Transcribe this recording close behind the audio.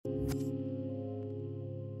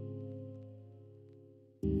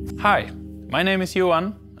Hi, my name is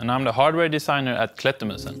Johan and I'm the hardware designer at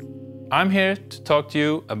Klättermusen. I'm here to talk to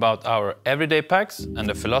you about our everyday packs and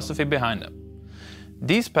the philosophy behind them.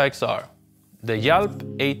 These packs are the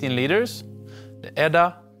Gjalp 18 liters, the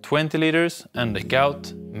Edda 20 liters and the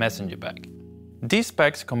Gaut messenger bag. These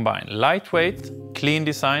packs combine lightweight, clean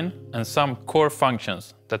design and some core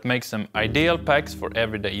functions that makes them ideal packs for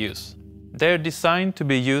everyday use. They're designed to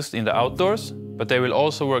be used in the outdoors, but they will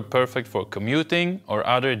also work perfect for commuting or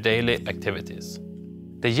other daily activities.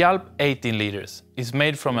 The Gjalp 18 liters is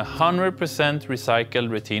made from 100% recycled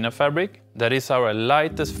retina fabric that is our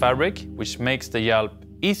lightest fabric, which makes the Gjalp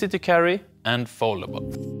easy to carry and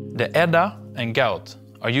foldable. The Edda and Gaut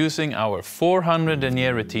are using our 400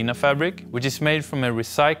 denier retina fabric, which is made from a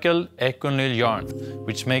recycled econyl yarn,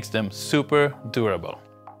 which makes them super durable.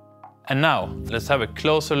 And now, let's have a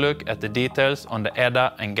closer look at the details on the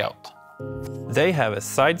Edda and Gaut. They have a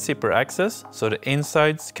side zipper access, so the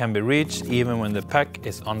insides can be reached even when the pack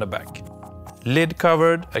is on the back.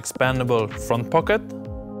 Lid-covered, expandable front pocket.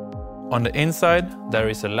 On the inside, there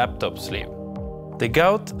is a laptop sleeve. The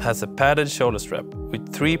Gaut has a padded shoulder strap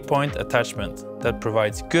with 3-point attachment that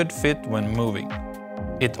provides good fit when moving.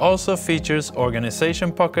 It also features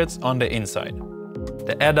organization pockets on the inside.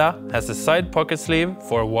 The Edda has a side pocket sleeve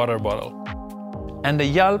for a water bottle. And the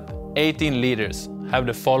Gjalp 18 liters have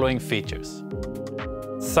the following features.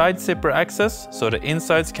 Side zipper access, so the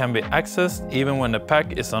insides can be accessed even when the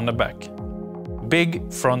pack is on the back.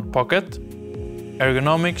 Big front pocket.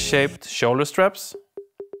 Ergonomic shaped shoulder straps.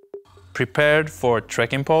 Prepared for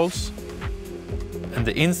trekking poles. And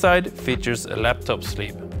the inside features a laptop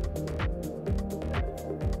sleeve.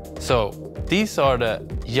 So, these are the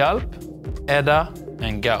Gjalp, Edda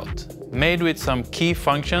and Gaut, made with some key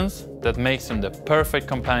functions that makes them the perfect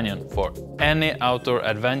companion for any outdoor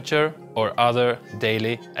adventure or other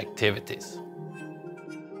daily activities.